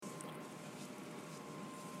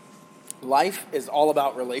life is all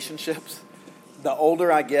about relationships. The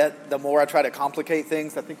older I get, the more I try to complicate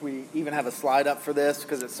things. I think we even have a slide up for this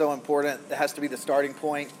because it's so important. It has to be the starting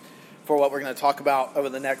point for what we're going to talk about over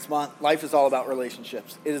the next month. Life is all about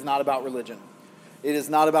relationships. It is not about religion. It is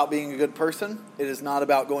not about being a good person. It is not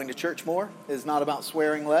about going to church more. It is not about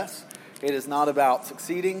swearing less. It is not about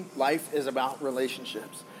succeeding. Life is about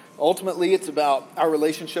relationships. Ultimately, it's about our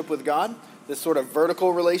relationship with God, this sort of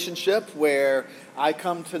vertical relationship where I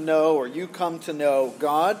come to know or you come to know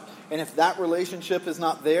God. And if that relationship is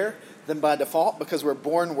not there, then by default, because we're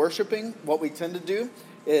born worshiping, what we tend to do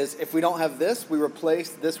is if we don't have this, we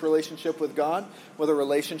replace this relationship with God with a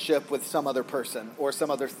relationship with some other person or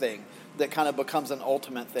some other thing that kind of becomes an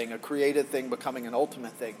ultimate thing, a created thing becoming an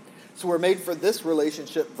ultimate thing. So we're made for this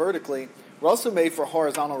relationship vertically. We're also made for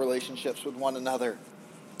horizontal relationships with one another.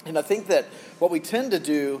 And I think that what we tend to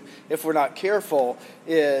do, if we're not careful,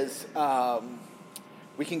 is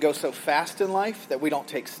we can go so fast in life that we don't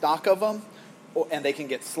take stock of them, and they can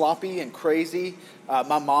get sloppy and crazy.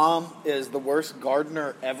 My mom is the worst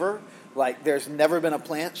gardener ever. Like, there's never been a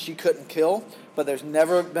plant she couldn't kill, but there's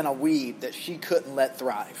never been a weed that she couldn't let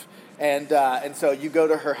thrive. And so you go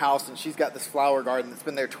to her house, and she's got this flower garden that's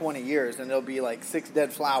been there 20 years, and there'll be like 6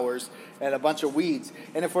 dead flowers and a bunch of weeds.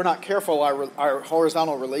 And if we're not careful, our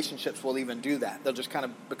horizontal relationships will even do that. They'll just kind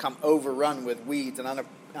of become overrun with weeds and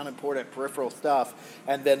unimportant peripheral stuff.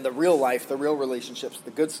 And then the real life, the real relationships,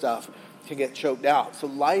 the good stuff can get choked out. So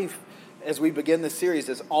life, as we begin this series,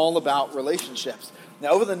 is all about relationships. Now,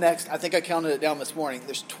 over the next, I think I counted it down this morning,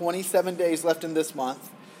 there's 27 days left in this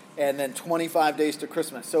month, and then 25 days to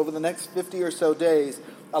Christmas. So over the next 50 or so days,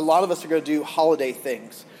 a lot of us are going to do holiday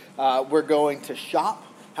things. We're going to shop.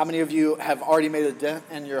 How many of you have already made a dent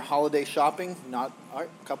in your holiday shopping? Not, all right,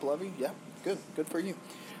 a couple of you. Yeah, good for you.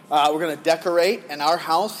 We're going to decorate in our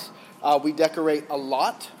house. We decorate a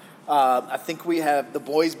lot. I think the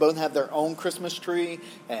boys both have their own Christmas tree,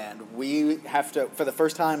 and we have to, for the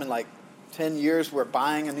first time in like 10 years, we're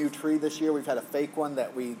buying a new tree this year. We've had a fake one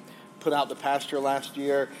that we put out to pasture last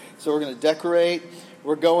year. So we're going to decorate. A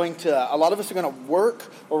lot of us are going to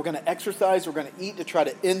work, or we're going to exercise. We're going to eat to try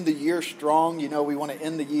to end the year strong. You know, we want to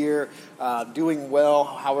end the year doing well,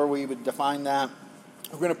 however we would define that.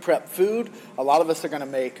 We're going to prep food. A lot of us are going to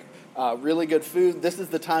make really good food. This is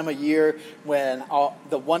the time of year when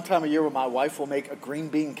my wife will make a green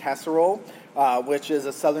bean casserole, which is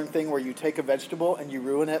a southern thing where you take a vegetable and you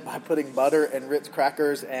ruin it by putting butter and Ritz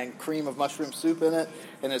crackers and cream of mushroom soup in it,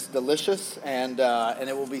 and it's delicious, and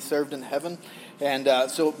it will be served in heaven.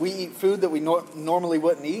 And so we eat food that we normally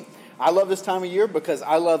wouldn't eat. I love this time of year because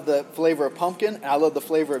I love the flavor of pumpkin, and I love the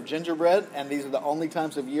flavor of gingerbread, and these are the only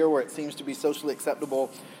times of year where it seems to be socially acceptable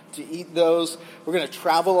to eat those. We're going to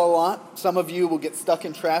travel a lot. Some of you will get stuck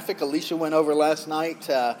in traffic. Alicia went over last night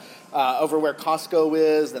over where Costco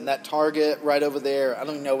is, and that Target right over there. I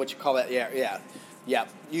don't even know what you call that. Yeah.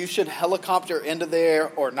 You should helicopter into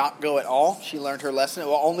there or not go at all. She learned her lesson. It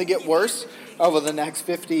will only get worse over the next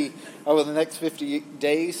 50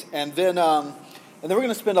 days, and then we're going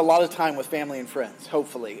to spend a lot of time with family and friends,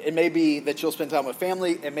 hopefully. It may be that you'll spend time with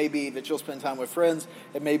family. It may be that you'll spend time with friends.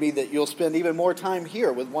 It may be that you'll spend even more time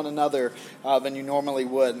here with one another than you normally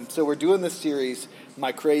would. And so we're doing this series,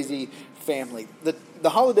 My Crazy Family. The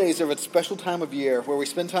holidays are a special time of year where we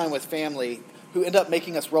spend time with family who end up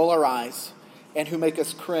making us roll our eyes and who make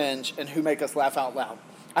us cringe and who make us laugh out loud.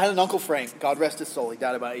 I had an Uncle Frank, God rest his soul. He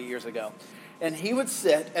died about 8 years ago. And he would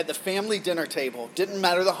sit at the family dinner table, didn't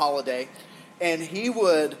matter the holiday, and he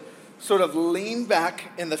would sort of lean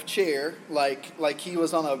back in the chair like he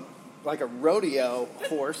was on a rodeo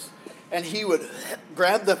horse, and he would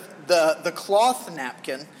grab the cloth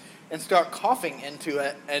napkin and start coughing into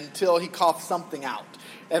it until he coughed something out.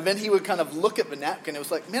 And then he would kind of look at the napkin. It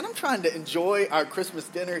was like, man, I'm trying to enjoy our Christmas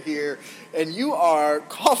dinner here, and you are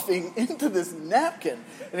coughing into this napkin.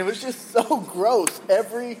 And it was just so gross.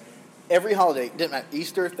 Every holiday, didn't matter,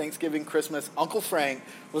 Easter, Thanksgiving, Christmas, Uncle Frank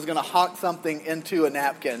was going to hawk something into a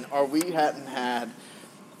napkin, or we hadn't had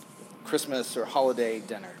Christmas or holiday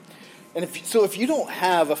dinner. And if you don't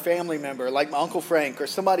have a family member like my Uncle Frank, or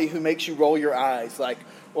somebody who makes you roll your eyes,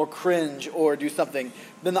 or cringe, or do something,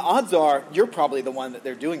 then the odds are you're probably the one that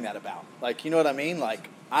they're doing that about. Like, you know what I mean? Like,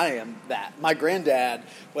 I am that. My granddad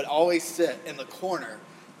would always sit in the corner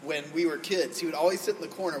when we were kids. He would always sit in the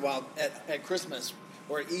corner while at Christmas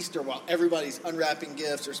or at Easter while everybody's unwrapping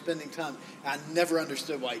gifts or spending time. I never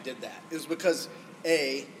understood why he did that. It was because,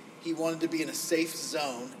 A, he wanted to be in a safe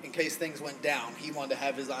zone in case things went down. He wanted to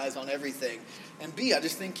have his eyes on everything. And B, I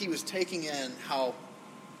just think he was taking in how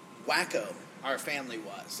wacko our family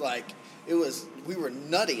was. Like, we were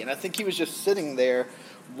nutty. And I think he was just sitting there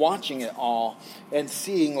watching it all and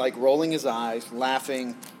seeing, like, rolling his eyes,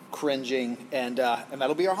 laughing, cringing, and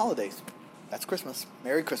that'll be our holidays. That's Christmas.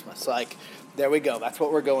 Merry Christmas. Like, there we go. That's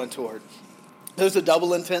what we're going toward. There's a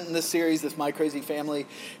double intent in this series, this My Crazy Family,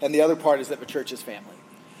 and the other part is that the church is family.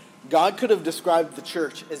 God could have described the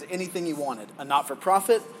church as anything he wanted, a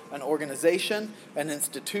not-for-profit, an organization, an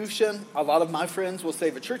institution. A lot of my friends will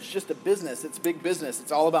say the church is just a business. It's big business.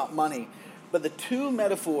 It's all about money. But the two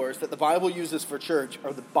metaphors that the Bible uses for church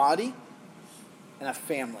are the body and a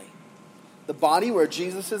family. The body where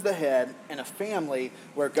Jesus is the head, and a family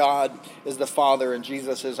where God is the father and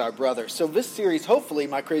Jesus is our brother. So this series, hopefully,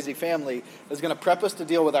 My Crazy Family, is going to prep us to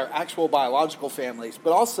deal with our actual biological families,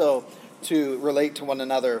 but also to relate to one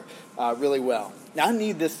another really well. Now, I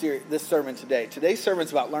need this sermon today. Today's sermon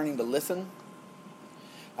is about learning to listen.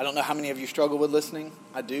 I don't know how many of you struggle with listening.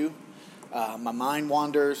 I do. My mind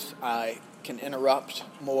wanders. I can interrupt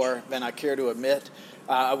more than I care to admit.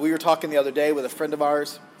 We were talking the other day with a friend of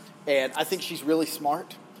ours, and I think she's really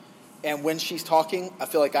smart. And when she's talking, I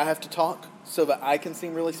feel like I have to talk so that I can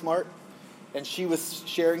seem really smart. And she was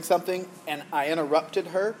sharing something, and I interrupted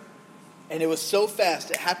her. And it was so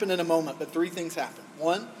fast. It happened in a moment, but three things happened.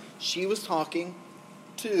 One, she was talking.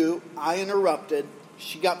 Two, I interrupted.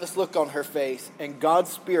 She got this look on her face, and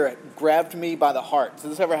God's Spirit grabbed me by the heart. Does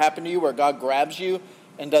this ever happen to you where God grabs you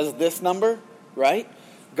and does this number, right?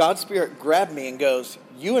 God's Spirit grabbed me and goes,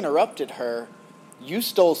 you interrupted her. You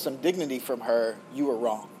stole some dignity from her. You were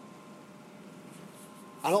wrong.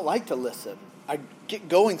 I don't like to listen. I get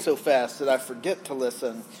going so fast that I forget to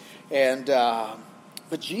listen.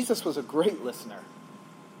 But Jesus was a great listener.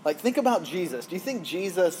 Like, think about Jesus. Do you think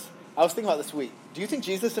Jesus, I was thinking about this week, do you think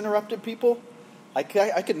Jesus interrupted people? I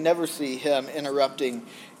could never see him interrupting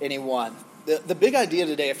anyone. The big idea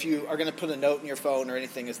today, if you are going to put a note in your phone or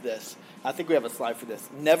anything, is this. I think we have a slide for this.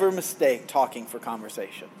 Never mistake talking for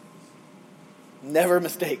conversation. Never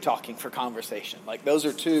mistake talking for conversation. Like, those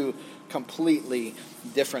are two completely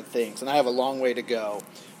different things. And I have a long way to go.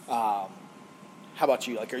 How about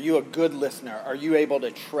you? Like, are you a good listener? Are you able to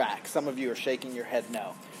track? Some of you are shaking your head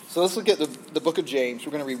no. So let's look at the book of James.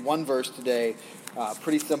 We're going to read one verse today.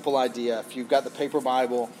 Pretty simple idea. If you've got the paper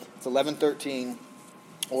Bible, it's 11:13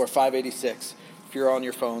 or 586 if you're on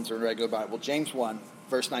your phones or a regular Bible. James 1,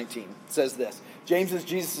 verse 19 says this. James is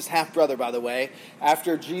Jesus' half-brother, by the way.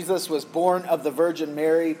 After Jesus was born of the Virgin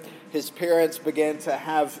Mary, his parents began to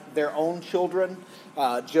have their own children.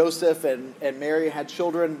 Joseph and Mary had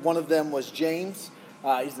children. One of them was James.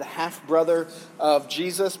 He's the half-brother of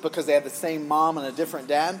Jesus because they had the same mom and a different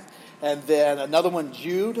dad. And then another one,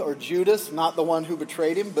 Jude, or Judas, not the one who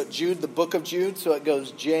betrayed him, but Jude, the book of Jude. So it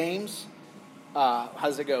goes James. How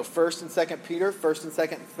does it go? 1st and 2nd Peter, 1st and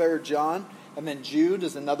 2nd, 3rd John. And then Jude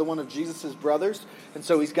is another one of Jesus' brothers. And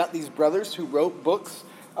so he's got these brothers who wrote books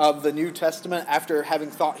of the New Testament after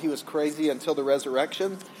having thought he was crazy until the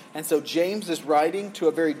resurrection. And so James is writing to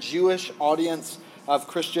a very Jewish audience of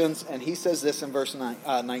Christians. And he says this in verse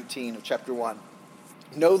 19 of chapter 1.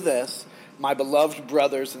 Know this, my beloved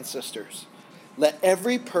brothers and sisters. Let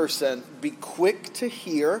every person be quick to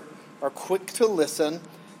hear or quick to listen,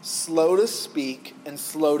 slow to speak, and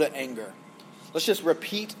slow to anger. Let's just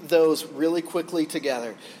repeat those really quickly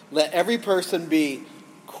together. Let every person be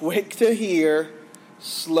quick to hear,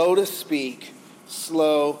 slow to speak,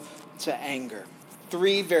 slow to anger.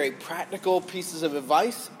 3 very practical pieces of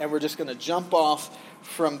advice, and we're just going to jump off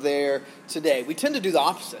from there today. We tend to do the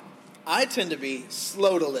opposite. I tend to be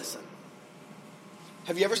slow to listen.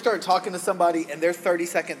 Have you ever started talking to somebody and they're 30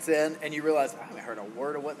 seconds in and you realize, I haven't heard a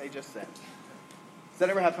word of what they just said? Does that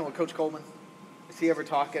ever happen with Coach Coleman? Is he ever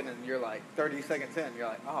talking and you're like 30 seconds in, you're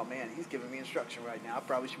like, oh man, he's giving me instruction right now. I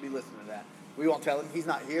probably should be listening to that. We won't tell him. He's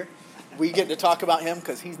not here. We get to talk about him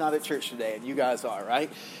because he's not at church today and you guys are,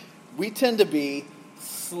 right? We tend to be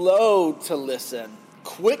slow to listen,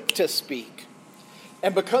 quick to speak.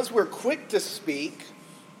 And because we're quick to speak,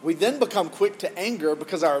 we then become quick to anger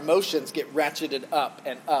because our emotions get ratcheted up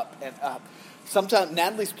and up and up. Sometimes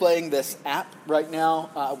Natalie's playing this app right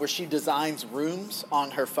now where she designs rooms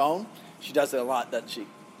on her phone. She does it a lot, doesn't she?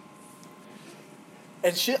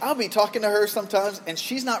 And I'll be talking to her sometimes, and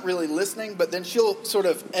she's not really listening, but then she'll sort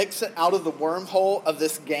of exit out of the wormhole of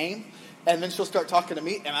this game, and then she'll start talking to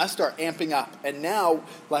me, and I start amping up. And now,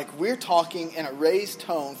 like, we're talking in a raised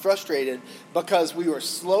tone, frustrated, because we were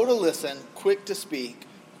slow to listen, quick to speak,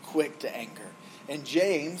 quick to anger. And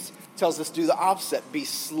James tells us to do the opposite. Be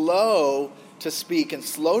slow to speak and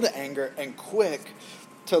slow to anger and quick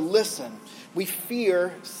to listen. We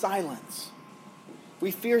fear silence.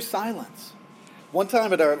 We fear silence. One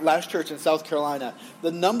time at our last church in South Carolina,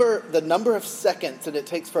 the number of seconds that it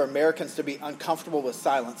takes for Americans to be uncomfortable with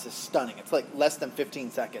silence is stunning. It's like less than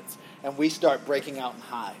 15 seconds, and we start breaking out in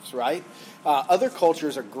hives, right? Other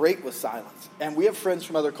cultures are great with silence, and we have friends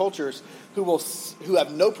from other cultures who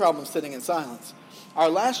have no problem sitting in silence. Our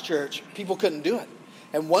last church, people couldn't do it.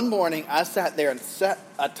 And one morning, I sat there and set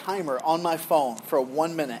a timer on my phone for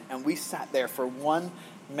 1 minute, and we sat there for 1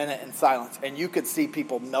 minute in silence, and you could see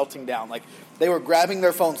people melting down. Like, they were grabbing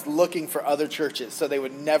their phones looking for other churches so they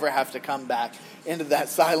would never have to come back into that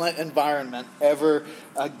silent environment ever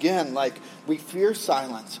again. Like, we fear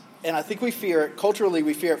silence, and I think we fear it, culturally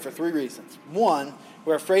we fear it for 3 reasons. One,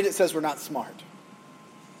 we're afraid it says we're not smart.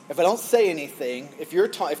 If I don't say anything, if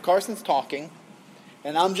Carson's talking,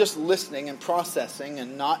 and I'm just listening and processing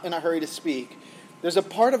and not in a hurry to speak, there's a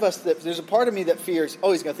part of me that fears,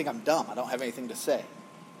 oh, he's going to think I'm dumb. I don't have anything to say.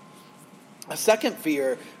 A second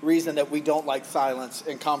reason that we don't like silence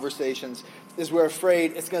in conversations is we're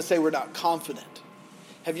afraid it's going to say we're not confident.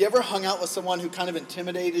 Have you ever hung out with someone who kind of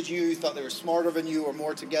intimidated you? You thought they were smarter than you or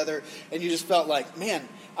more together, and you just felt like, man,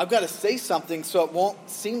 I've got to say something so it won't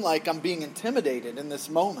seem like I'm being intimidated in this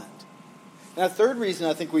moment. And a third reason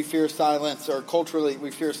I think we fear silence, or culturally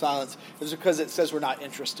we fear silence, is because it says we're not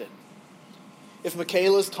interested. If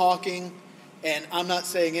Michaela's talking and I'm not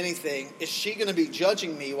saying anything, is she going to be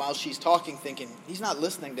judging me while she's talking, thinking, he's not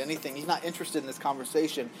listening to anything, he's not interested in this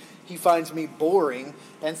conversation, he finds me boring,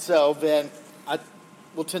 and so then I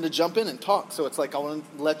will tend to jump in and talk. So it's like, I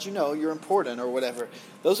want to let you know you're important or whatever.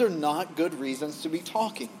 Those are not good reasons to be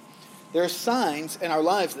talking. There are signs in our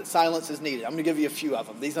lives that silence is needed. I'm going to give you a few of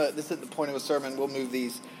them. This is the point of a sermon. We'll move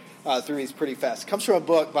through these pretty fast. It comes from a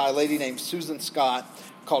book by a lady named Susan Scott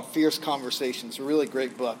called Fierce Conversations. A really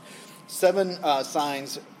great book. 7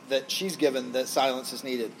 signs that she's given that silence is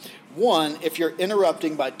needed. One, if you're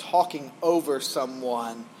interrupting by talking over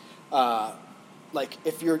someone, like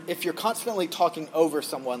if you're constantly talking over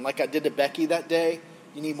someone, like I did to Becky that day,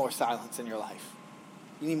 you need more silence in your life.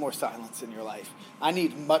 You need more silence in your life. I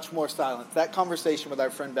need much more silence. That conversation with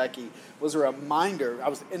our friend Becky was a reminder. I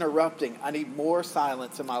was interrupting. I need more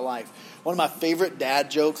silence in my life. One of my favorite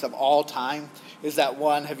dad jokes of all time is that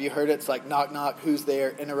one. Have you heard it? It's like, knock, knock, who's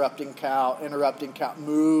there? Interrupting cow,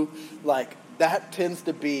 moo. Like, that tends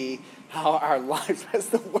to be how our lives. That's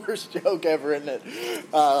the worst joke ever, isn't it?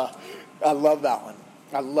 I love that one.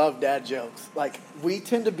 I love dad jokes. Like, we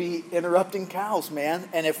tend to be interrupting cows, man.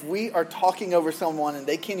 And if we are talking over someone and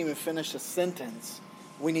they can't even finish a sentence,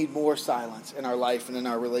 we need more silence in our life and in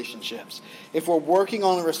our relationships. If we're working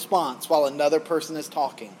on a response while another person is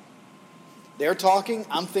talking, they're talking,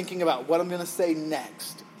 I'm thinking about what I'm going to say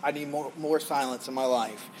next. I need more silence in my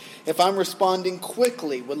life. If I'm responding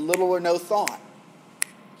quickly with little or no thought.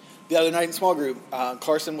 The other night in small group,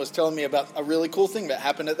 Carson was telling me about a really cool thing that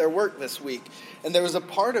happened at their work this week. And there was a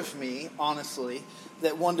part of me, honestly,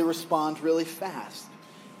 that wanted to respond really fast.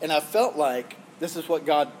 And I felt like, this is what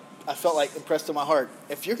God, impressed in my heart.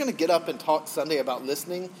 If you're going to get up and talk Sunday about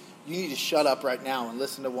listening, you need to shut up right now and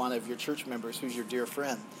listen to one of your church members who's your dear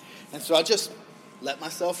friend. And so I just let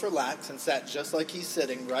myself relax and sat just like he's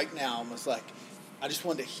sitting right now and was like, I just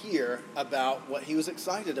wanted to hear about what he was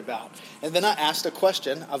excited about. And then I asked a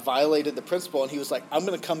question. I violated the principle, and he was like, I'm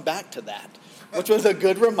going to come back to that, which was a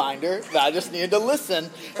good reminder that I just needed to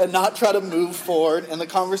listen and not try to move forward in the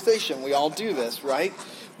conversation. We all do this, right?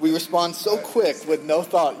 We respond so quick with no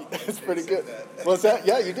thought. It's pretty good. What's that?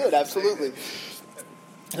 Yeah, you did. Absolutely.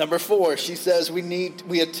 Number 4, she says we need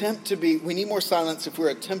more silence if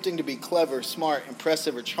we're attempting to be clever, smart,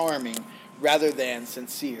 impressive, or charming rather than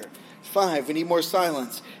sincere. 5, we need more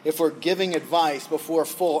silence if we're giving advice before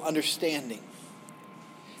full understanding.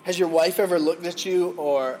 Has your wife ever looked at you,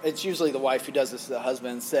 or it's usually the wife who does this to the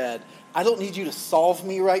husband, and said, I don't need you to solve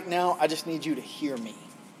me right now, I just need you to hear me.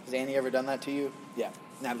 Has Annie ever done that to you? Yeah,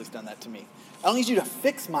 Natalie's done that to me. I don't need you to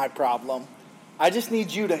fix my problem, I just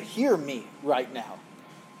need you to hear me right now.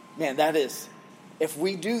 Man, that is, if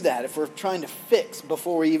we do that, if we're trying to fix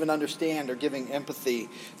before we even understand or giving empathy,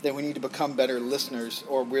 then we need to become better listeners,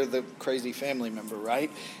 or we're the crazy family member,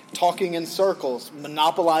 right? Talking in circles,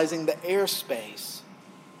 monopolizing the airspace.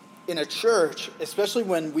 In a church, especially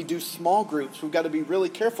when we do small groups, we've got to be really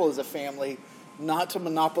careful as a family not to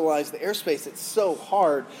monopolize the airspace. It's so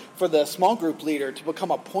hard for the small group leader to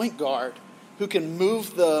become a point guard who can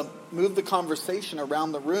move the conversation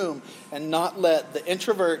around the room and not let the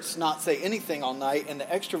introverts not say anything all night and the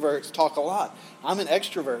extroverts talk a lot. I'm an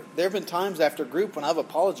extrovert. There have been times after group when I've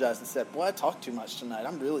apologized and said, boy, I talked too much tonight.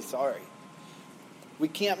 I'm really sorry. We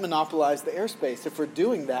can't monopolize the airspace. If we're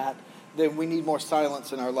doing that, then we need more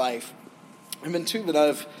silence in our life. And then 2 that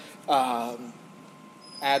I've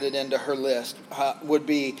added into her list would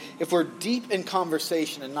be, if we're deep in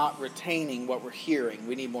conversation and not retaining what we're hearing,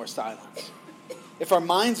 we need more silence. If our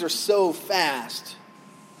minds are so fast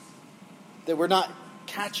that we're not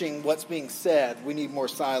catching what's being said, we need more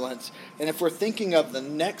silence. And if we're thinking of the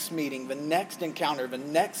next meeting, the next encounter, the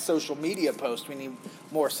next social media post, we need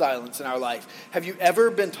more silence in our life. Have you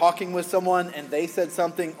ever been talking with someone and they said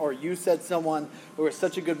something, or you said someone, or it was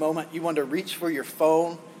such a good moment, you wanted to reach for your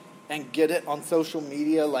phone and get it on social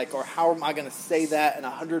media, like, or how am I going to say that in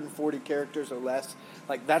 140 characters or less?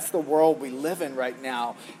 Like, that's the world we live in right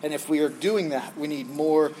now. And if we are doing that, we need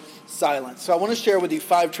more silence. So I want to share with you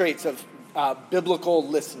 5 traits of biblical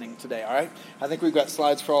listening today, all right? I think we've got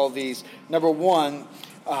slides for all of these. Number 1,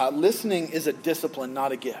 listening is a discipline,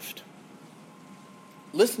 not a gift.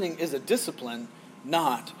 Listening is a discipline,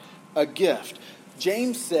 not a gift.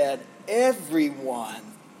 James said every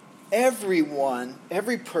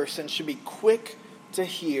person should be quick to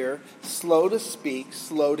hear, slow to speak,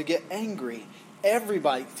 slow to get angry.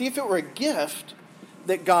 Everybody. See, if it were a gift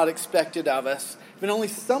that God expected of us, then only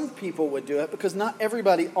some people would do it, because not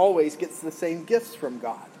everybody always gets the same gifts from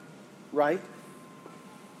God, right?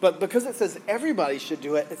 But because it says everybody should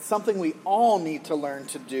do it, it's something we all need to learn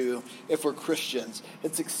to do if we're Christians.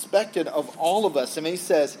 It's expected of all of us. And he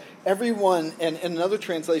says everyone, and in another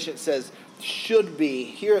translation it says should be.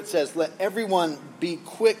 Here it says let everyone be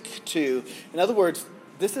quick to. In other words,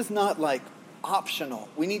 this is not like optional.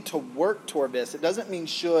 We need to work toward this. It doesn't mean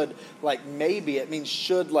should like maybe. It means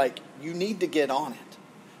should like you need to get on it.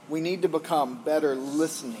 We need to become better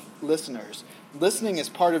listeners. Listening is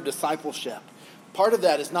part of discipleship. Part of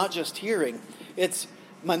that is not just hearing. It's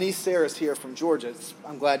my niece Sarah's here from Georgia.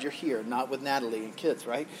 I'm glad you're here, not with Natalie and kids,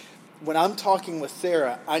 right? When I'm talking with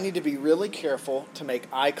Sarah, I need to be really careful to make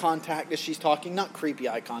eye contact as she's talking, not creepy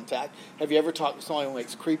eye contact. Have you ever talked to someone who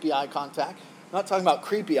makes creepy eye contact? I'm not talking about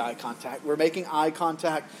creepy eye contact. We're making eye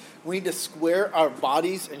contact. We need to square our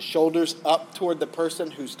bodies and shoulders up toward the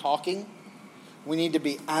person who's talking. We need to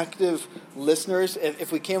be active listeners.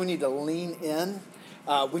 If we can, we need to lean in.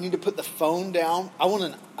 We need to put the phone down. I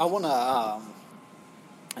want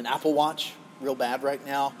an Apple Watch real bad right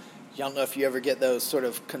now. I don't know if you ever get those sort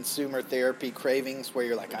of consumer therapy cravings where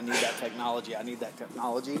you're like, I need that technology.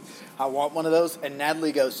 I want one of those. And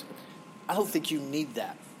Natalie goes, I don't think you need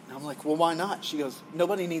that. And I'm like, well, why not? She goes,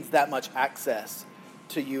 nobody needs that much access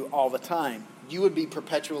to you all the time. You would be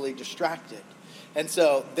perpetually distracted. And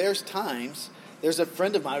so there's a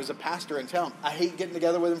friend of mine who's a pastor in town. I hate getting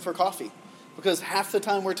together with him for coffee because half the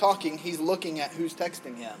time we're talking, he's looking at who's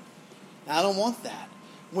texting him. And I don't want that.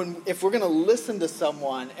 If we're going to listen to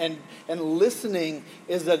someone, and listening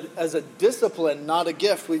is a discipline, not a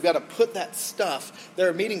gift, we've got to put that stuff. There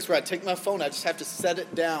are meetings where I take my phone, I just have to set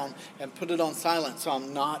it down and put it on silent so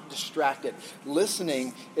I'm not distracted.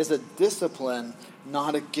 Listening is a discipline,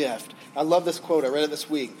 not a gift. I love this quote. I read it this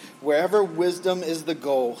week. Wherever wisdom is the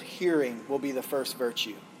goal, hearing will be the first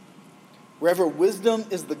virtue. Wherever wisdom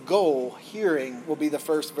is the goal, hearing will be the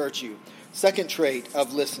first virtue. Second trait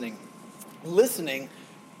of listening. Listening.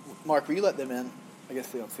 Mark, will you let them in? I guess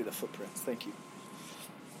they don't see the footprints. Thank you.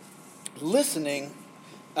 Listening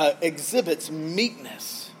exhibits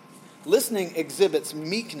meekness. Listening exhibits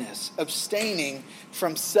meekness, abstaining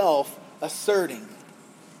from self-asserting.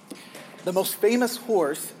 The most famous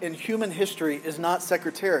horse in human history is not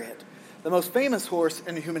Secretariat. The most famous horse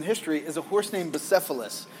in human history is a horse named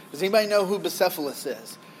Bucephalus. Does anybody know who Bucephalus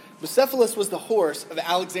is? Bucephalus was the horse of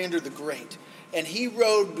Alexander the Great. And he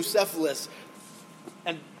rode Bucephalus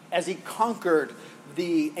and as he conquered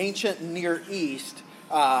the ancient Near East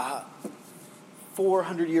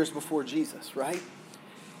 400 years before Jesus, right?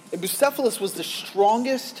 And Bucephalus was the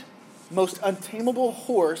strongest, most untamable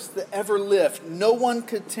horse that ever lived. No one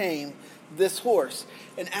could tame this horse.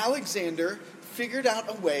 And Alexander figured out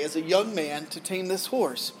a way as a young man to tame this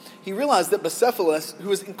horse. He realized that Bucephalus, who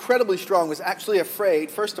was incredibly strong, was actually afraid,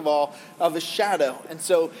 first of all, of his shadow. And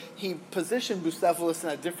so he positioned Bucephalus in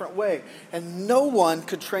a different way. And no one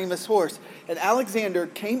could train this horse. And Alexander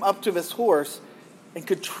came up to this horse and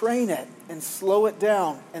could train it and slow it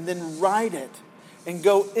down and then ride it and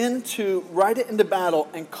ride it into battle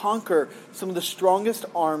and conquer some of the strongest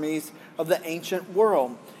armies of the ancient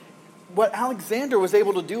world. What Alexander was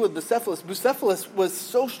able to do with Bucephalus was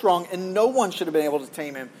so strong, and no one should have been able to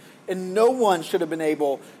tame him, and no one should have been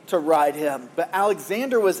able to ride him. But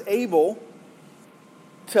Alexander was able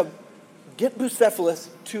to get Bucephalus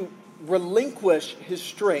to relinquish his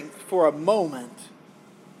strength for a moment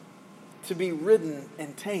to be ridden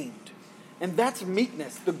and tamed. And that's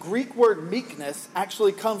meekness. The Greek word meekness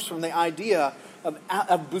actually comes from the idea of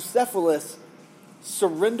Bucephalus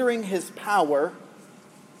surrendering his power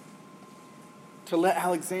to let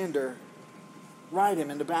Alexander ride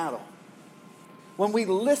him into battle. When we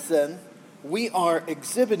listen, we are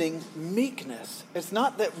exhibiting meekness. It's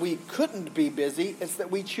not that we couldn't be busy, it's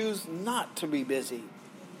that we choose not to be busy.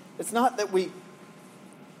 It's not that we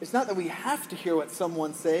have to hear what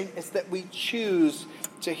someone's saying, it's that we choose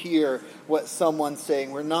to hear what someone's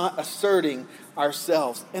saying. We're not asserting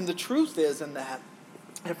ourselves. And the truth is in that,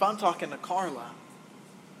 if I'm talking to Carla,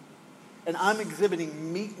 and I'm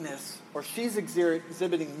exhibiting meekness, or she's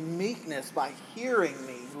exhibiting meekness by hearing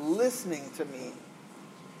me, listening to me,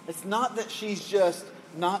 it's not that she's just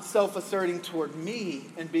not self-asserting toward me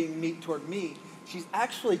and being meek toward me. She's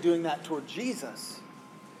actually doing that toward Jesus.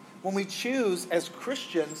 When we choose as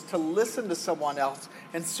Christians to listen to someone else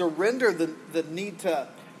and surrender the need to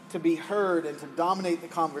be heard and to dominate the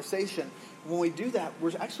conversation, when we do that,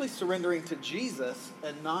 we're actually surrendering to Jesus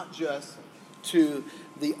and not just to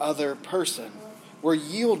the other person. We're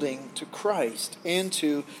yielding to Christ and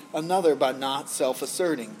to another by not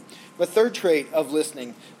self-asserting. The third trait of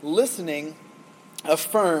listening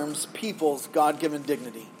affirms people's God-given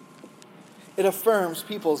dignity. It affirms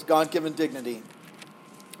people's God-given dignity.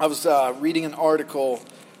 I was reading an article,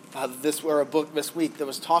 a book this week that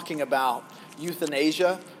was talking about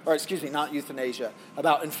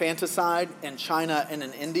about infanticide in China and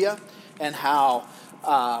in India, and how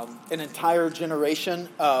an entire generation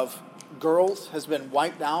of girls has been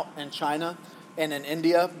wiped out in China and in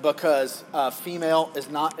India because a female is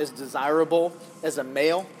not as desirable as a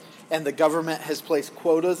male, and the government has placed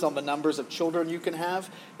quotas on the numbers of children you can have,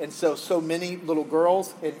 and so many little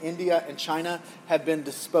girls in India and China have been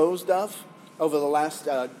disposed of over the last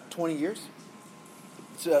 20 years.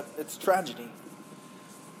 It's tragedy.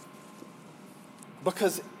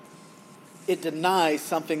 Because it denies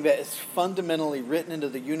something that is fundamentally written into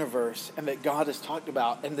the universe and that God has talked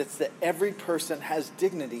about, and that's that every person has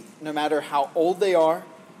dignity, no matter how old they are,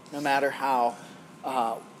 no matter how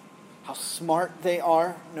smart they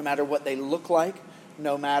are, no matter what they look like,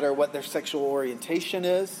 no matter what their sexual orientation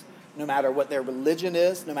is, no matter what their religion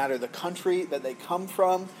is, no matter the country that they come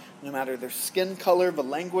from, no matter their skin color, the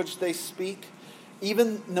language they speak,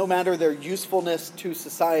 even no matter their usefulness to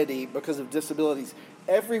society because of disabilities.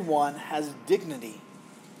 Everyone has dignity.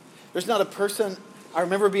 There's not a person. I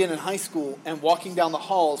remember being in high school and walking down the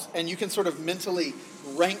halls, and you can sort of mentally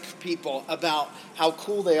rank people about how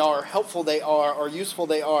cool they are, helpful they are, or useful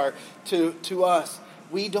they are to us.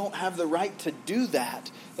 We don't have the right to do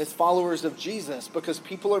that as followers of Jesus because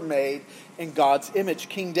people are made in God's image.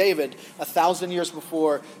 King David, 1,000 years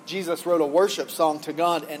before Jesus, wrote a worship song to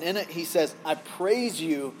God, and in it he says, "I praise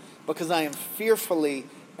you because I am fearfully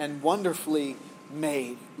and wonderfully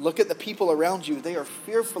made." Look at the people around you. They are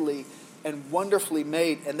fearfully and wonderfully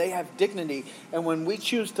made, and they have dignity. And when we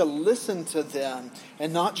choose to listen to them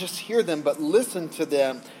and not just hear them, but listen to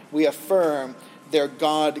them, we affirm their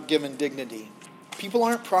God-given dignity. People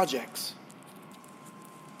aren't projects.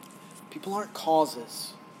 People aren't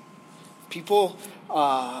causes. People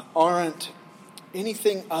aren't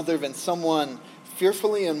anything other than someone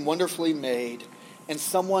fearfully and wonderfully made, and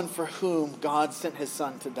someone for whom God sent his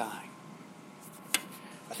Son to die.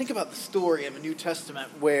 I think about the story in the New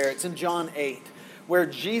Testament where it's in John 8, where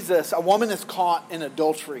a woman is caught in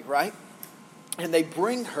adultery, right? And they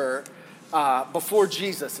bring her before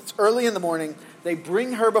Jesus. It's early in the morning. They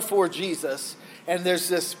bring her before Jesus, and there's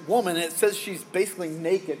this woman, and it says she's basically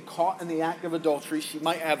naked, caught in the act of adultery. She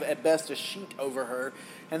might have at best a sheet over her.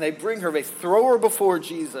 And they bring her, they throw her before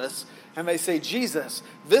Jesus, and they say, "Jesus,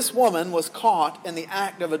 this woman was caught in the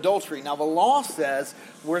act of adultery. Now the law says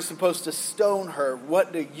we're supposed to stone her.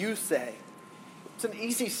 What do you say?" It's an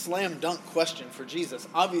easy slam dunk question for Jesus.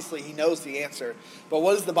 Obviously he knows the answer. But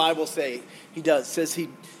what does the Bible say he does? It says he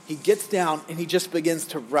gets down and he just begins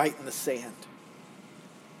to write in the sand.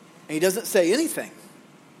 And he doesn't say anything.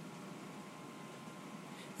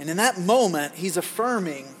 And in that moment, he's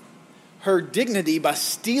affirming her dignity by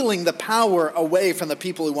stealing the power away from the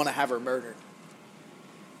people who want to have her murdered.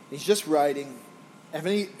 He's just writing. And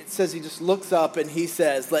it says he just looks up and he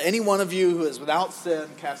says, "Let any one of you who is without sin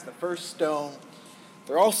cast the first stone."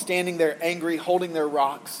 They're all standing there angry, holding their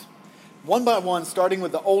rocks. One by one, starting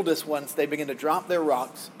with the oldest ones, they begin to drop their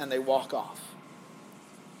rocks and they walk off.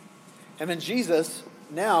 And then Jesus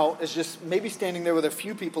now is just maybe standing there with a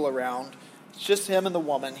few people around. It's just him and the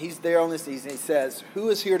woman. He's there on this easy. He says, "Who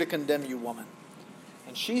is here to condemn you, woman?"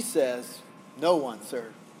 And she says, "No one, sir."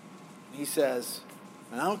 And he says,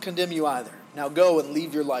 "And I don't condemn you either. Now go and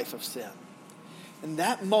leave your life of sin." In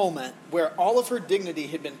that moment where all of her dignity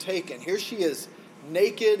had been taken, here she is,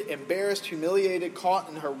 naked, embarrassed, humiliated, caught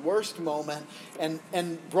in her worst moment,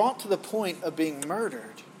 and brought to the point of being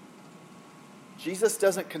murdered. Jesus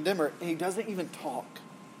doesn't condemn her, and he doesn't even talk.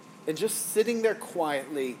 And just sitting there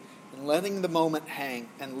quietly and letting the moment hang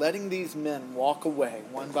and letting these men walk away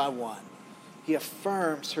one by one, he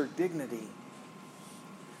affirms her dignity.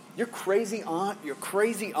 Your crazy aunt, your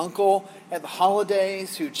crazy uncle at the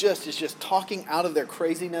holidays who is just talking out of their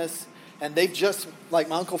craziness, and they've just, like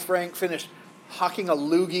my Uncle Frank, finished hocking a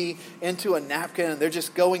loogie into a napkin, and they're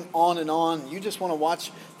just going on and on. You just want to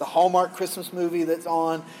watch the Hallmark Christmas movie that's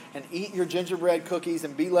on and eat your gingerbread cookies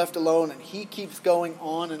and be left alone, and he keeps going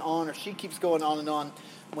on and on, or she keeps going on and on.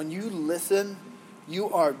 When you listen, you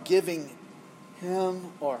are giving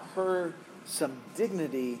him or her some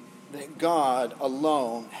dignity that God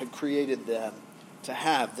alone had created them to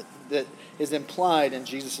have, that is implied in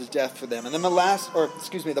Jesus' death for them. And then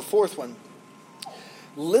the fourth one,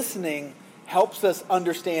 listening helps us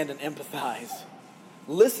understand and empathize.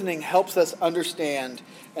 Listening helps us understand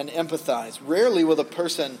and empathize. Rarely will a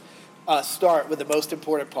person start with the most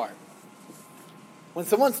important part. When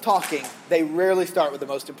someone's talking, they rarely start with the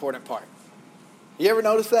most important part. You ever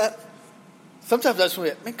notice that? Sometimes I just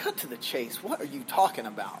want to, cut to the chase. What are you talking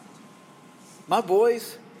about? My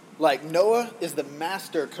boys, like Noah, is the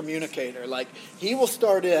master communicator. Like, he will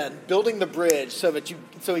start in building the bridge so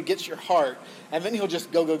he gets your heart, and then he'll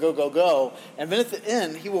just go, and then at the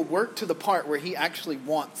end, he will work to the part where he actually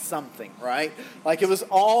wants something, right? Like, it was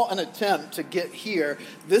all an attempt to get here.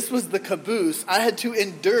 This was the caboose. I had to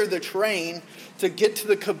endure the train to get to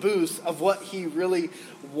the caboose of what he really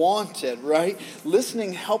wanted, right?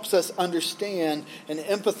 Listening helps us understand and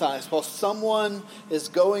empathize. While someone is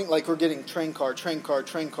going, like we're getting train car.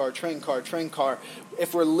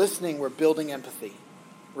 If we're listening, we're building empathy.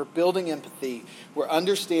 We're building empathy. We're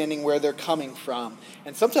understanding where they're coming from.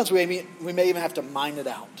 And sometimes we may even have to mine it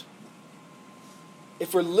out.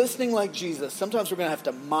 If we're listening like Jesus, sometimes we're going to have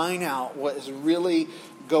to mine out what is really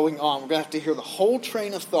going on. We're going to have to hear the whole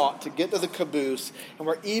train of thought to get to the caboose, and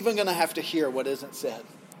we're even going to have to hear what isn't said.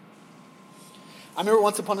 I remember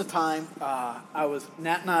once upon a time,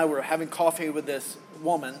 Nat and I were having coffee with this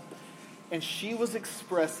woman, and she was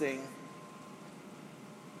expressing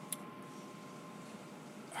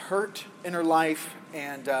hurt in her life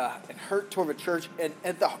and hurt toward the church. And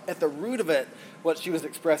at the root of it, what she was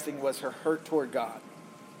expressing was her hurt toward God.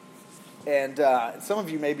 And some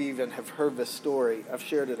of you maybe even have heard this story. I've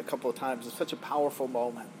shared it a couple of times. It's such a powerful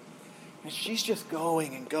moment. And she's just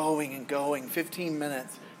going and going and going, 15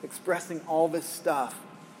 minutes, expressing all this stuff.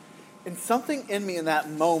 And something in me in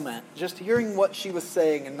that moment, just hearing what she was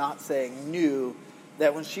saying and not saying, knew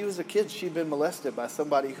that when she was a kid, she'd been molested by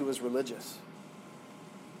somebody who was religious.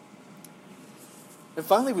 And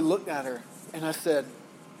finally we looked at her, and I said,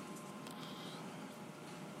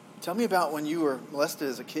 "Tell me about when you were molested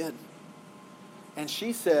as a kid." And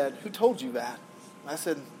she said, "Who told you that?" I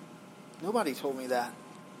said, "Nobody told me that."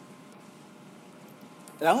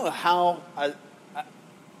 And I don't know how,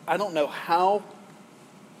 I don't know how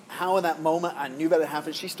in that moment I knew that it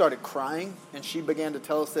happened. She started crying, and she began to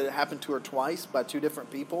tell us that it happened to her twice by two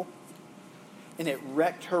different people. And it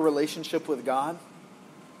wrecked her relationship with God.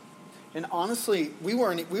 And honestly, we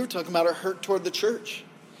were talking about her hurt toward the church.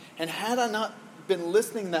 And had I not been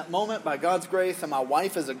listening in that moment by God's grace, and my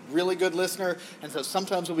wife is a really good listener, and so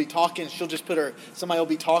sometimes we'll be talking, and somebody will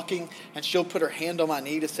be talking, and she'll put her hand on my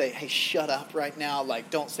knee to say, "Hey, shut up right now, like,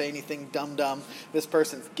 don't say anything dumb. This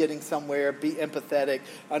person's getting somewhere, be empathetic,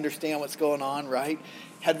 understand what's going on," right?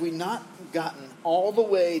 Had we not gotten all the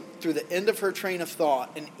way through the end of her train of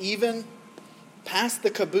thought, and even past the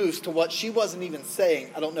caboose to what she wasn't even saying,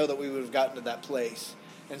 I don't know that we would have gotten to that place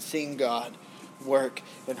and seen God work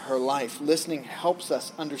in her life. Listening helps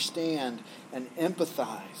us understand and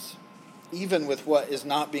empathize. Even with what is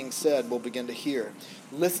not being said, we'll begin to hear.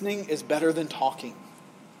 Listening is better than talking.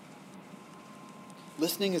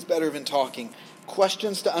 Listening is better than talking.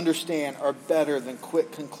 Questions to understand are better than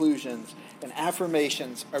quick conclusions, and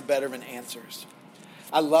affirmations are better than answers.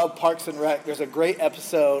 I love Parks and Rec. There's a great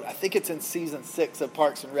episode, I think it's in season 6 of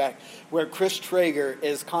Parks and Rec, where Chris Traeger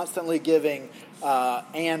is constantly giving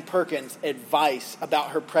Ann Perkins advice about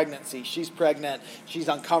her pregnancy. She's pregnant, she's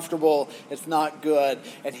uncomfortable, it's not good,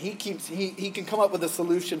 and he can come up with a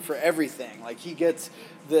solution for everything. Like, he gets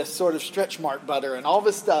this sort of stretch mark butter and all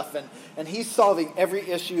this stuff, and he's solving every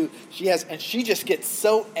issue she has, and she just gets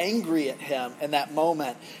so angry at him in that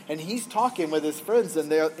moment. And he's talking with his friends,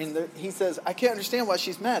 and he says, "I can't understand why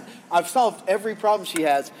she's mad. I've solved every problem she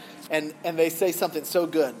has." And they say something so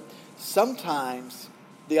good. Sometimes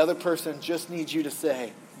the other person just needs you to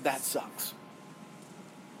say, "That sucks."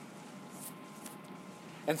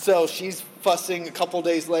 And so she's fussing a couple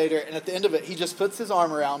days later, and at the end of it, he just puts his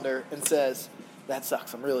arm around her and says, "That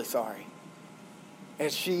sucks. I'm really sorry."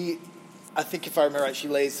 And I think if I remember right, she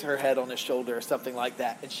lays her head on his shoulder or something like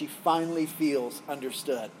that. And she finally feels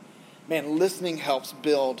understood. Man, listening helps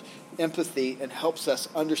build empathy and helps us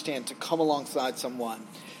understand to come alongside someone.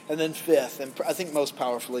 And then fifth, and I think most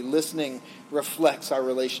powerfully, listening reflects our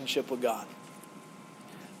relationship with God.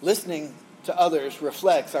 Listening to others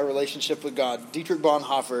reflects our relationship with God. Dietrich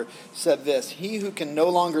Bonhoeffer said this: "He who can no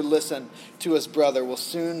longer listen to his brother will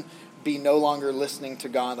soon be no longer listening to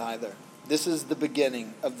God either. This is the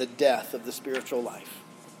beginning of the death of the spiritual life."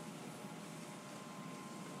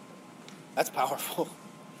 That's powerful.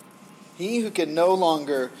 He who can no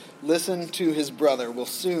longer listen to his brother will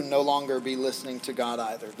soon no longer be listening to God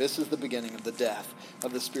either. This is the beginning of the death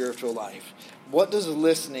of the spiritual life. What does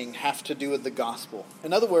listening have to do with the gospel?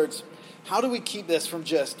 In other words, how do we keep this from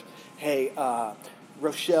just, hey,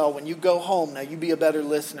 Rochelle, when you go home, now you be a better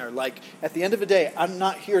listener. Like, at the end of the day, I'm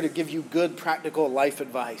not here to give you good, practical life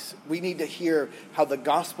advice. We need to hear how the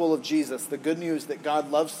gospel of Jesus, the good news that God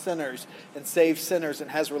loves sinners and saves sinners and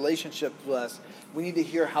has relationships with us, we need to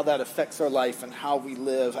hear how that affects our life and how we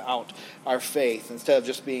live out our faith instead of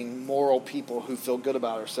just being moral people who feel good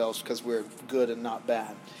about ourselves because we're good and not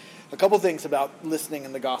bad. A couple things about listening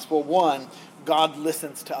in the gospel. One, God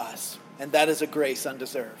listens to us, and that is a grace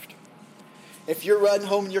undeserved. If you're riding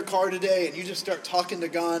home in your car today and you just start talking to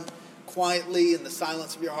God quietly in the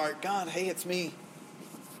silence of your heart, God, hey, it's me.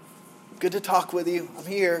 Good to talk with you. I'm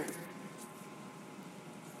here.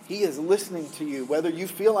 He is listening to you. Whether you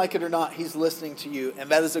feel like it or not, He's listening to you. And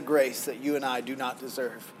that is a grace that you and I do not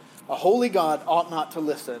deserve. A holy God ought not to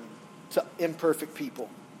listen to imperfect people,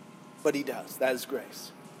 but He does. That is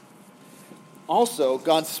grace. Also,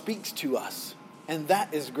 God speaks to us. And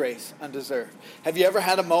that is grace undeserved. Have you ever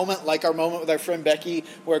had a moment like our moment with our friend Becky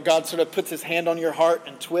where God sort of puts His hand on your heart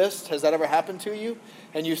and twists? Has that ever happened to you?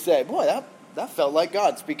 And you say, boy, that felt like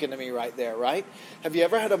God speaking to me right there, right? Have you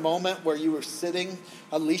ever had a moment where you were sitting?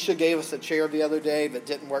 Alicia gave us a chair the other day that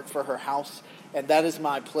didn't work for her house. And that is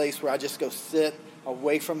my place where I just go sit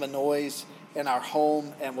away from the noise in our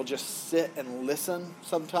home and we'll just sit and listen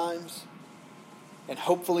sometimes. And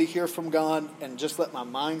hopefully hear from God and just let my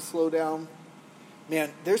mind slow down.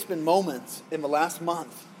 Man, there's been moments in the last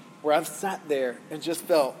month where I've sat there and just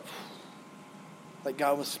felt like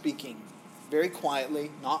God was speaking very quietly,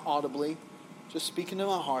 not audibly, just speaking to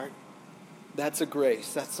my heart. That's a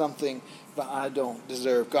grace. That's something that I don't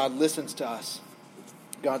deserve. God listens to us.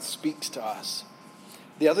 God speaks to us.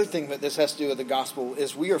 The other thing that this has to do with the gospel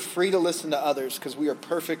is we are free to listen to others because we are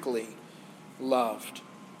perfectly loved.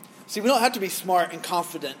 See, we don't have to be smart and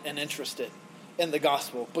confident and interested in the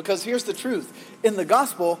gospel. Because here's the truth. In the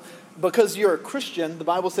gospel, because you're a Christian, the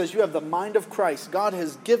Bible says you have the mind of Christ. God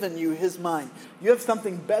has given you His mind. You have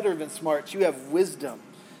something better than smarts. You have wisdom.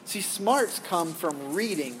 See, smarts come from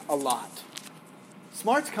reading a lot.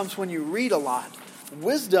 Smarts comes when you read a lot.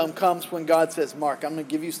 Wisdom comes when God says, Mark, I'm going to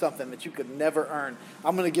give you something that you could never earn.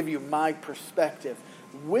 I'm going to give you my perspective.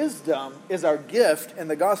 Wisdom is our gift in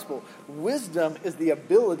the gospel. Wisdom is the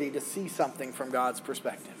ability to see something from God's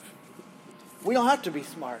perspective. We don't have to be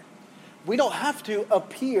smart. We don't have to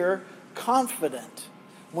appear confident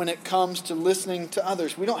when it comes to listening to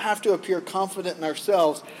others. We don't have to appear confident in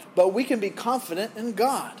ourselves, but we can be confident in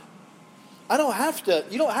God. You don't have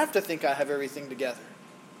to think I have everything together.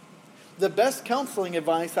 The best counseling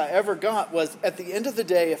advice I ever got was, at the end of the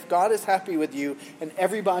day, if God is happy with you and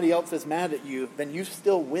everybody else is mad at you, then you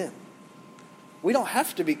still win. We don't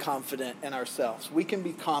have to be confident in ourselves. We can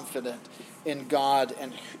be confident in God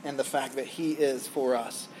and the fact that He is for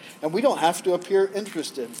us. And we don't have to appear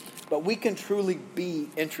interested, but we can truly be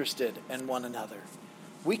interested in one another.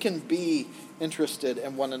 We can be interested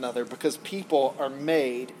in one another because people are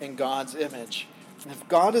made in God's image. And if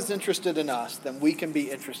God is interested in us, then we can be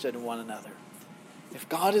interested in one another. If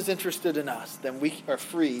God is interested in us, then we are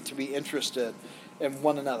free to be interested in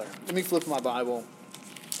one another. Let me flip my Bible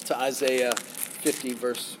to Isaiah 50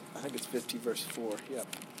 verse 4. Yep.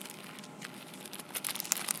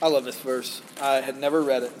 I love this verse. I had never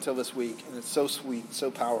read it until this week, and it's so sweet, so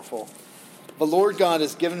powerful. The Lord God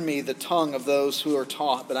has given me the tongue of those who are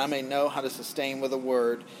taught, that I may know how to sustain with a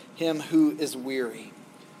word him who is weary.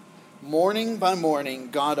 Morning by morning,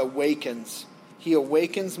 God awakens. He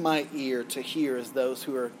awakens my ear to hear as those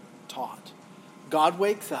who are taught. God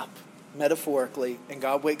wakes up, metaphorically, and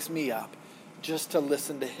God wakes me up just to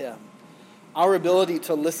listen to Him. Our ability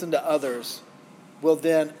to listen to others will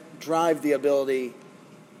then drive the ability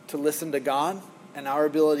to listen to God, and our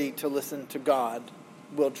ability to listen to God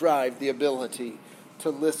will drive the ability to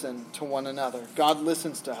listen to one another. God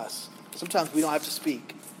listens to us. Sometimes we don't have to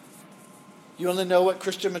speak. You want to know what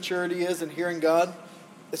Christian maturity is in hearing God?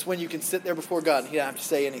 It's when you can sit there before God and He doesn't have to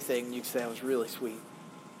say anything, and you can say, "I was really sweet."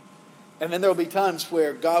 And then there will be times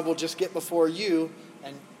where God will just get before you,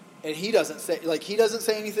 and He doesn't say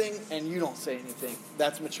anything, and you don't say anything.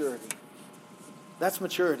 That's maturity. That's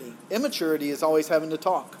maturity. Immaturity is always having to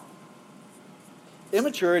talk.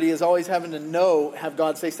 Immaturity is always having to have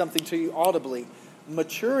God say something to you audibly.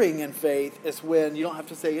 Maturing in faith is when you don't have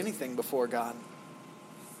to say anything before God.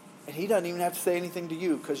 And He doesn't even have to say anything to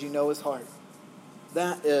you because you know His heart.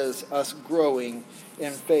 That is us growing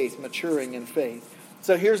in faith, maturing in faith.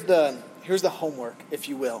 So here's the homework, if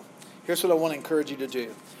you will. Here's what I want to encourage you to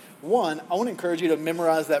do. One, I want to encourage you to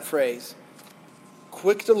memorize that phrase.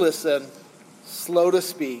 Quick to listen, slow to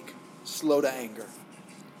speak, slow to anger.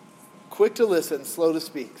 Quick to listen, slow to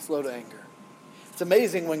speak, slow to anger. It's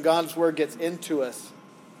amazing when God's word gets into us,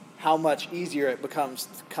 how much easier it becomes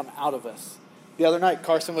to come out of us. The other night,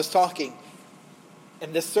 Carson was talking,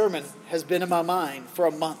 and this sermon has been in my mind for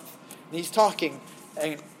a month. And he's talking,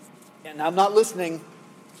 and I'm not listening.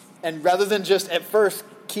 And rather than just at first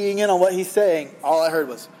keying in on what he's saying, all I heard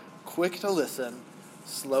was, quick to listen,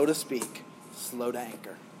 slow to speak, slow to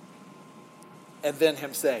anger. And then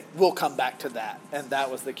him say, we'll come back to that. And that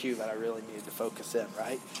was the cue that I really needed to focus in,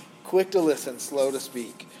 right? Quick to listen, slow to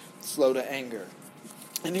speak, slow to anger.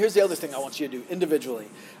 And here's the other thing I want you to do individually.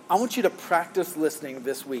 I want you to practice listening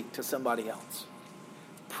this week to somebody else.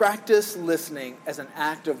 Practice listening as an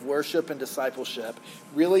act of worship and discipleship,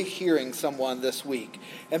 really hearing someone this week.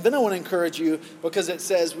 And then I want to encourage you, because it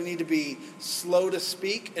says we need to be slow to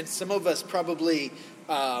speak, and some of us probably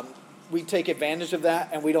we take advantage of that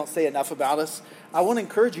and we don't say enough about us. I want to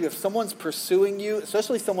encourage you, if someone's pursuing you,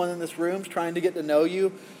 especially someone in this room trying to get to know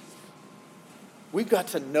you, we've got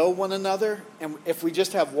to know one another. And if we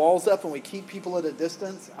just have walls up and we keep people at a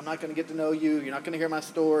distance, I'm not going to get to know you. You're not going to hear my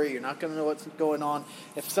story. You're not going to know what's going on.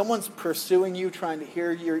 If someone's pursuing you, trying to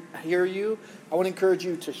hear you, I want to encourage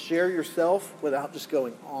you to share yourself without just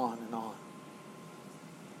going on and on.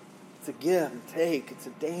 It's a give and take. It's a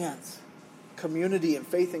dance. Community and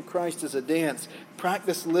faith in Christ is a dance.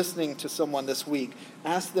 Practice listening to someone this week.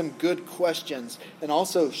 Ask them good questions, and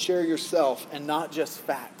also share yourself and not just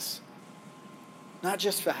facts. Not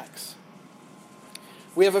just facts.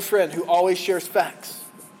 We have a friend who always shares facts,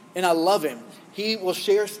 and I love him. He will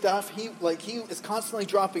share stuff. He is constantly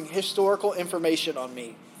dropping historical information on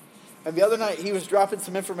me. And the other night, he was dropping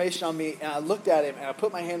some information on me, and I looked at him, and I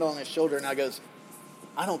put my hand on his shoulder, and I goes,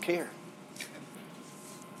 I don't care.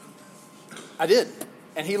 I did.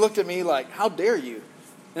 And he looked at me like, how dare you?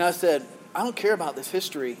 And I said, I don't care about this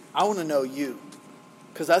history. I want to know you.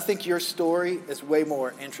 Because I think your story is way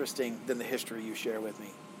more interesting than the history you share with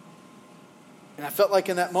me. And I felt like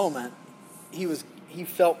in that moment, he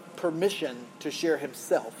felt permission to share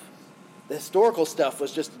himself. The historical stuff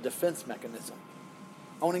was just a defense mechanism.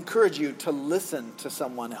 I want to encourage you to listen to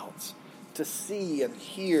someone else, to see and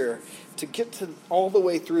hear, to get to all the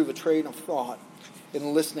way through the train of thought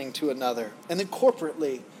in listening to another. And then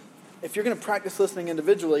corporately, if you're going to practice listening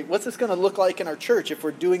individually, what's this going to look like in our church if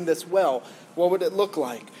we're doing this well? What would it look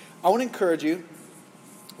like? I want to encourage you,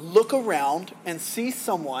 look around and see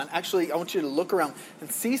someone. Actually, I want you to look around and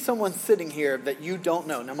see someone sitting here that you don't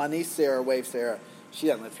know. Now, my niece Sarah, wave Sarah. She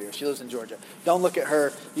doesn't live here. She lives in Georgia. Don't look at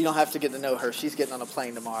her. You don't have to get to know her. She's getting on a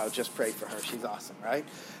plane tomorrow. Just pray for her. She's awesome, right?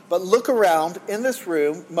 But look around in this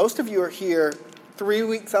room. Most of you are here 3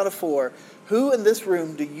 weeks out of 4. Who in this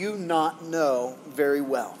room do you not know very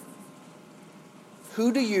well?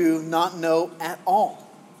 Who do you not know at all?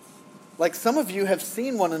 Like some of you have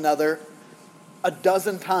seen one another a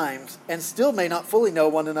dozen times and still may not fully know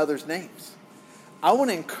one another's names. I want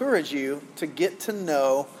to encourage you to get to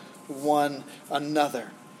know one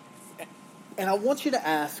another. And I want you to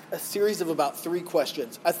ask a series of about 3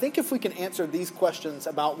 questions. I think if we can answer these questions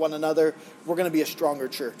about one another, we're going to be a stronger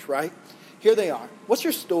church, right? Here they are. What's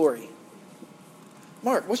your story?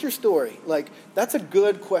 Mark, what's your story? Like, that's a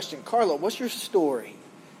good question. Carla, what's your story?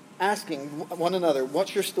 Asking one another,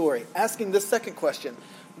 what's your story? Asking this second question,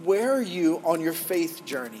 where are you on your faith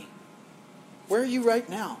journey? Where are you right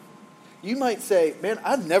now? You might say, man,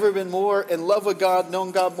 I've never been more in love with God, known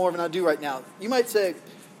God more than I do right now. You might say,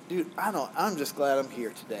 dude, I'm just glad I'm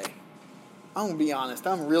here today. I'm going to be honest,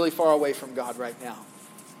 I'm really far away from God right now.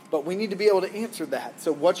 But we need to be able to answer that.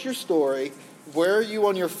 So what's your story? Where are you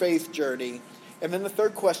on your faith journey? And then the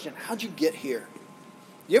third question, how'd you get here?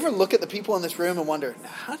 You ever look at the people in this room and wonder,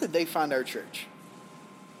 how did they find our church?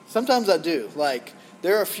 Sometimes I do. Like,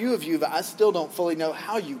 there are a few of you that I still don't fully know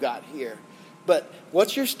how you got here. But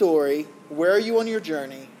what's your story? Where are you on your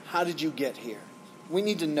journey? How did you get here? We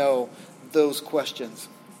need to know those questions.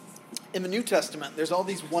 In the New Testament, there's all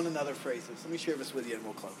these one another phrases. Let me share this with you and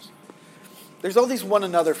we'll close. There's all these one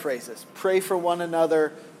another phrases. Pray for one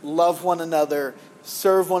another, love one another,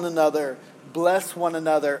 serve one another, bless one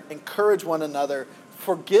another, encourage one another,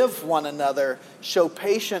 forgive one another, show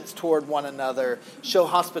patience toward one another, show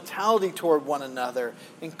hospitality toward one another,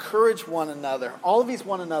 encourage one another. All of these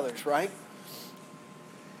one another's, right?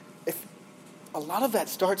 If a lot of that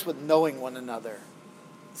starts with knowing one another.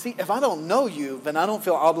 See, if I don't know you, then I don't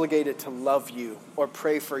feel obligated to love you or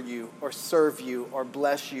pray for you or serve you or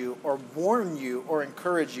bless you or warn you or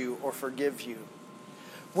encourage you or forgive you.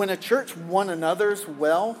 When a church one another's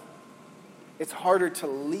well, it's harder to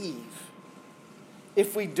leave.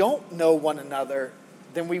 If we don't know one another,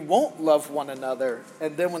 then we won't love one another.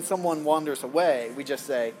 And then when someone wanders away, we just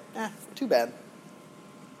say, too bad.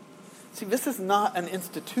 See, this is not an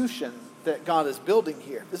institution that God is building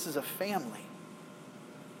here. This is a family.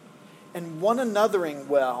 And one anothering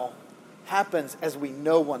well happens as we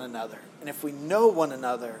know one another. And if we know one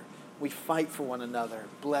another, we fight for one another,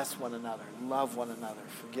 bless one another, love one another,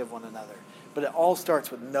 forgive one another. But it all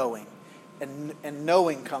starts with knowing. And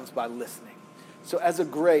knowing comes by listening. So as a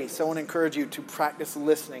grace, I want to encourage you to practice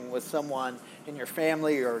listening with someone in your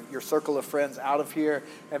family or your circle of friends out of here.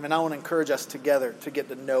 And then I want to encourage us together to get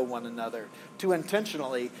to know one another. To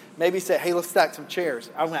intentionally maybe say, hey, let's stack some chairs.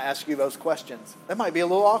 I'm going to ask you those questions. That might be a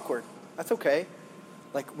little awkward. That's okay.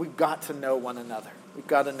 Like, we've got to know one another. We've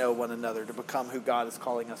got to know one another to become who God is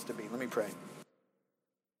calling us to be. Let me pray.